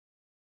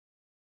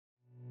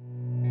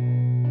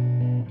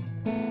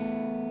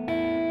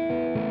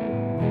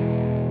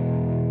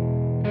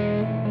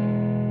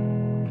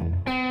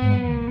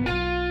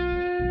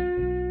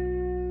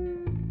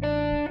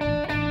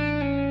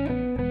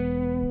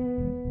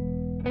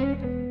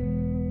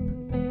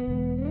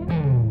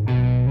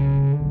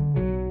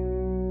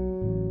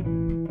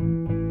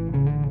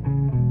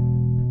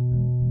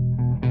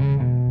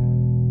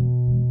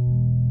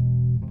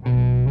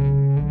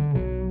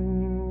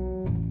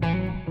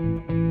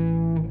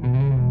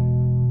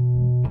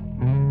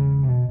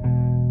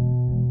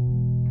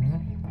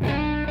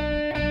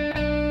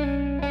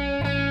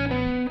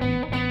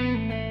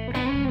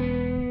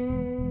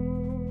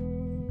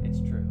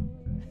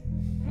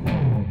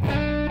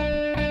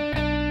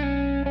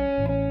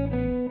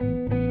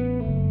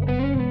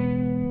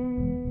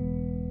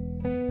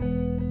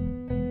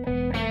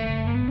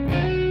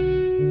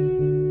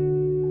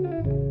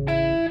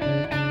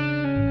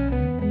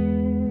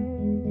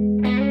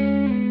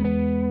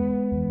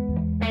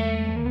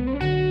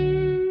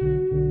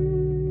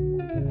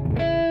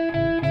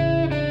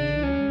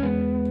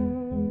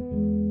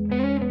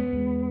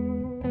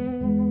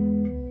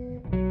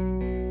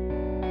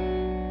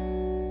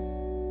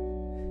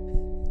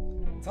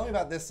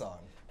this song?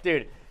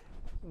 Dude,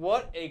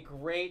 what a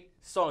great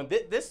song.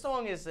 This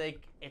song is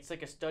it's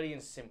like a study in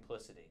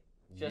simplicity.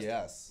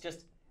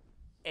 Just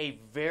a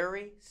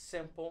very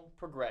simple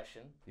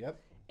progression.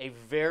 Yep. A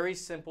very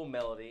simple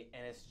melody,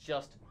 and it's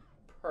just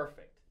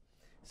perfect.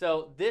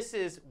 So this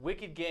is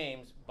Wicked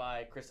Games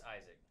by Chris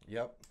Isaac.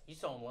 Yep. You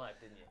saw him live,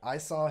 didn't you? I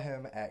saw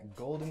him at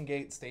Golden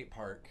Gate State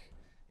Park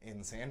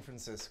in San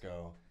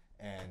Francisco,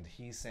 and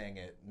he sang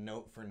it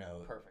note for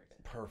note.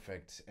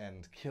 Perfect,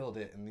 and killed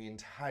it, and the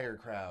entire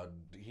crowd,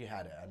 he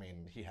had it. I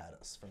mean, he had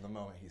us from the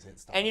moment he's hit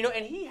stop. And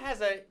and he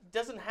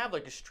doesn't have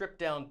like a stripped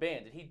down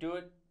band. Did he do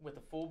it with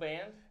a full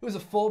band? It was a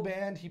full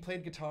band. He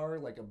played guitar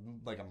like a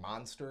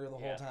monster the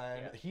whole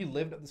time. Yeah. He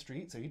lived up the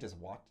street, so he just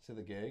walked to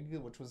the gig,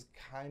 which was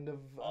kind of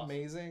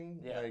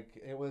amazing. Yeah.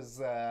 Like, it was,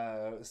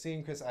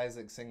 seeing Chris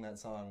Isaac sing that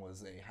song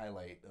was a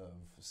highlight of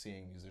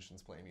seeing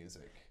musicians play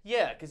music.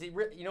 Yeah, because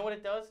you know what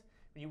it does?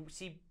 When you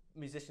see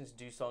musicians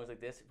do songs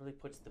like this, it really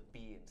puts the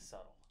B in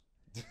subtle.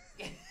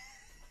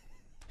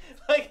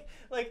 like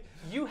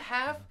you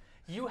have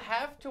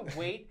to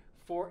wait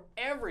for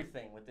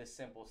everything with this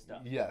simple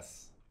stuff.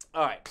 Yes.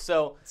 All right,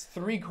 so it's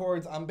 3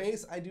 chords on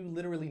bass. I do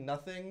literally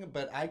nothing,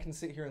 but I can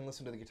sit here and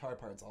listen to the guitar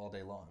parts all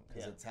day long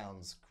because it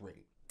sounds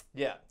great.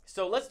 Yeah.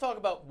 So let's talk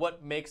about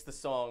what makes the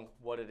song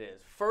what it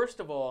is. First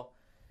of all,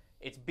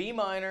 it's B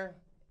minor,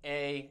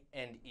 A,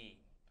 and E.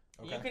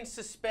 Okay. You can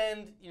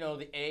suspend,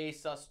 the A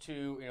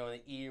sus2,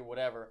 the E or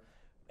whatever,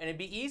 and it'd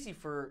be easy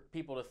for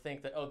people to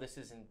think that, oh, this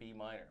is in B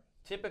minor.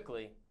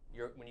 Typically,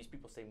 when these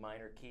people say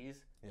minor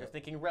keys, they're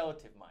thinking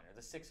relative minor,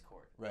 the 6th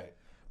chord. Right.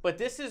 But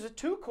this is a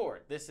 2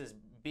 chord. This is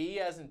B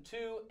as in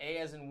 2, A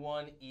as in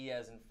 1, E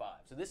as in 5.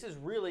 So this is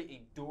really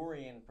a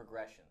Dorian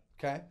progression.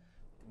 Okay.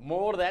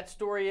 More of that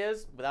story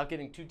is, without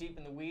getting too deep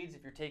in the weeds,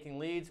 if you're taking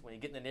leads, when you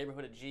get in the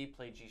neighborhood of G,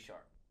 play G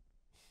sharp.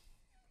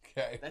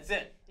 Okay. That's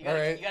it. You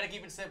gotta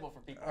keep it simple for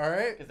people. All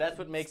right. Because that's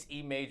what makes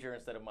E major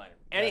instead of minor.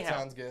 Anyhow. That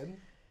sounds good.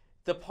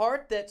 The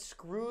part that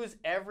screws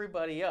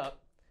everybody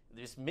up,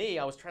 just me,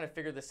 I was trying to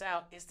figure this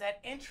out, is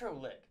that intro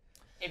lick.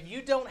 If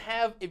you don't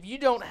have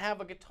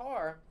a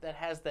guitar that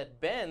has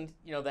that bend,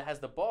 that has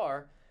the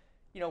bar,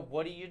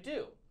 what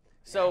do?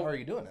 So how are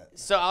you doing it?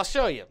 So I'll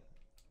show you.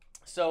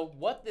 So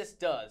what this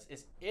does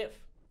is if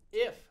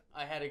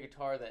I had a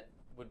guitar that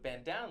would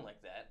bend down like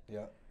that,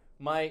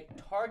 my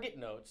target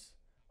notes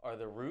are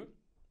the root,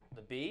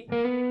 the B,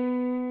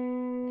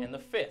 and the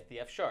 5th, the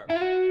F sharp.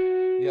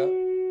 Yep.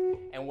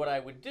 And what I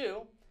would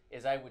do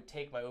is I would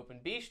take my open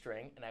B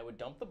string and I would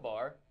dump the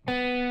bar.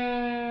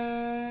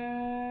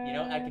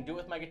 I can do it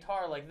with my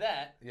guitar like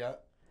that. Yeah.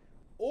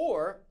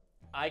 Or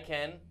I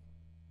can,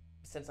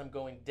 since I'm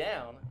going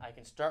down, I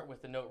can start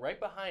with the note right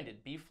behind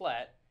it, B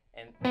flat,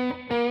 and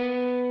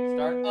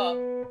start up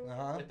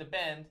with the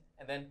bend,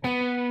 and then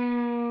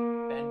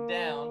bend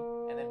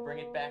down, and then bring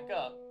it back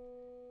up.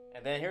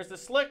 And then here's the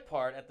slick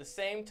part. At the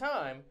same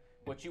time,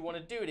 what you want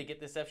to do to get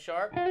this F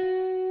sharp,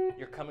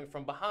 you're coming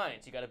from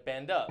behind, so you got to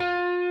bend up.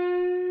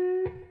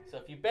 So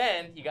if you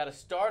bend, you got to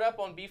start up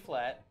on B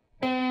flat,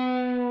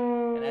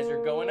 and as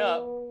you're going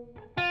up, you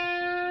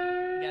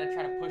got to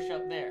try to push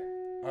up there.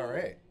 All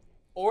right.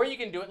 Or you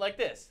can do it like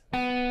this.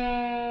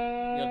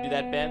 You'll do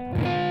that bend.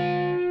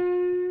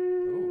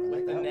 Ooh, I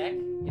like with the neck,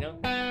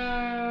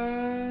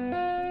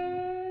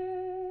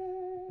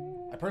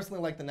 I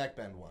personally like the neck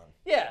bend one.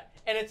 Yeah,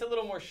 and it's a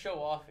little more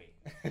show-offy.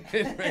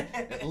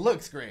 It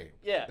looks great.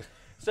 Yeah.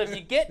 So if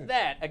you get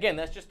that, again,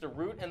 that's just the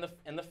root and the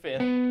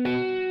 5th.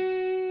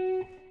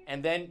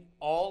 And then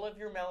all of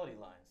your melody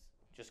lines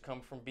just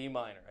come from B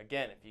minor.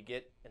 Again, if you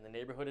get in the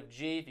neighborhood of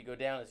G, if you go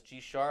down, it's G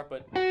sharp,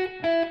 but...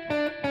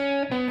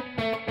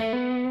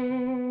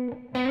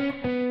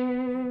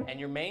 And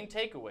your main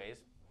takeaways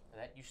are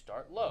that you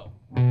start low.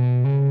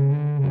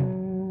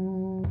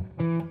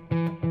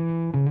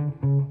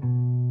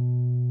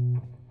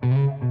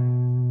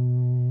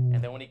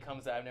 And then when he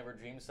comes out, I've never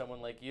dreamed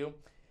someone like you,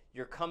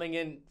 you're coming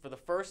in for the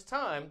first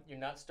time, you're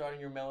not starting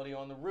your melody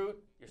on the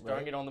root, you're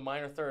starting it on the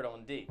minor 3rd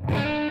on D. That's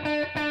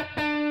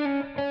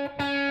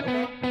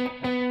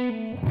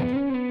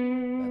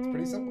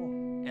pretty simple.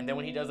 And then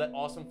when he does that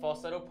awesome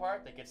falsetto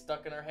part that gets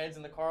stuck in our heads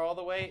in the car all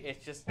the way,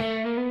 it's just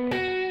same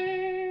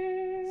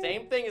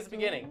thing as the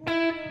beginning. Yep,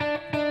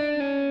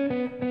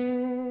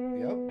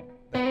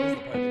 that is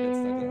the part that gets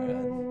stuck in our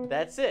heads.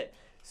 That's it.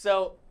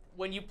 So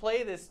when you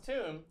play this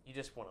tune, you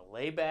just want to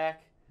lay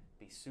back,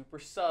 be super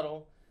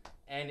subtle,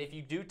 and if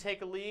you do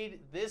take a lead,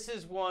 this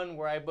is one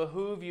where I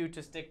behoove you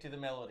to stick to the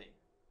melody.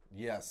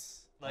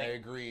 Yes, I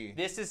agree.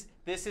 This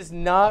is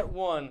not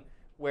one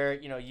where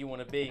you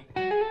want to be.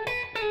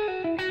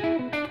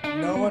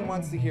 No one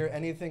wants to hear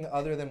anything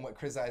other than what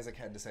Chris Isaac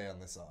had to say on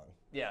this song.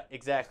 Yeah,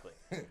 exactly.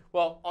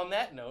 Well, on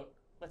that note,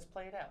 let's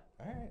play it out.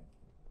 All right.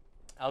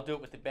 I'll do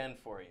it with the bend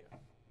for you.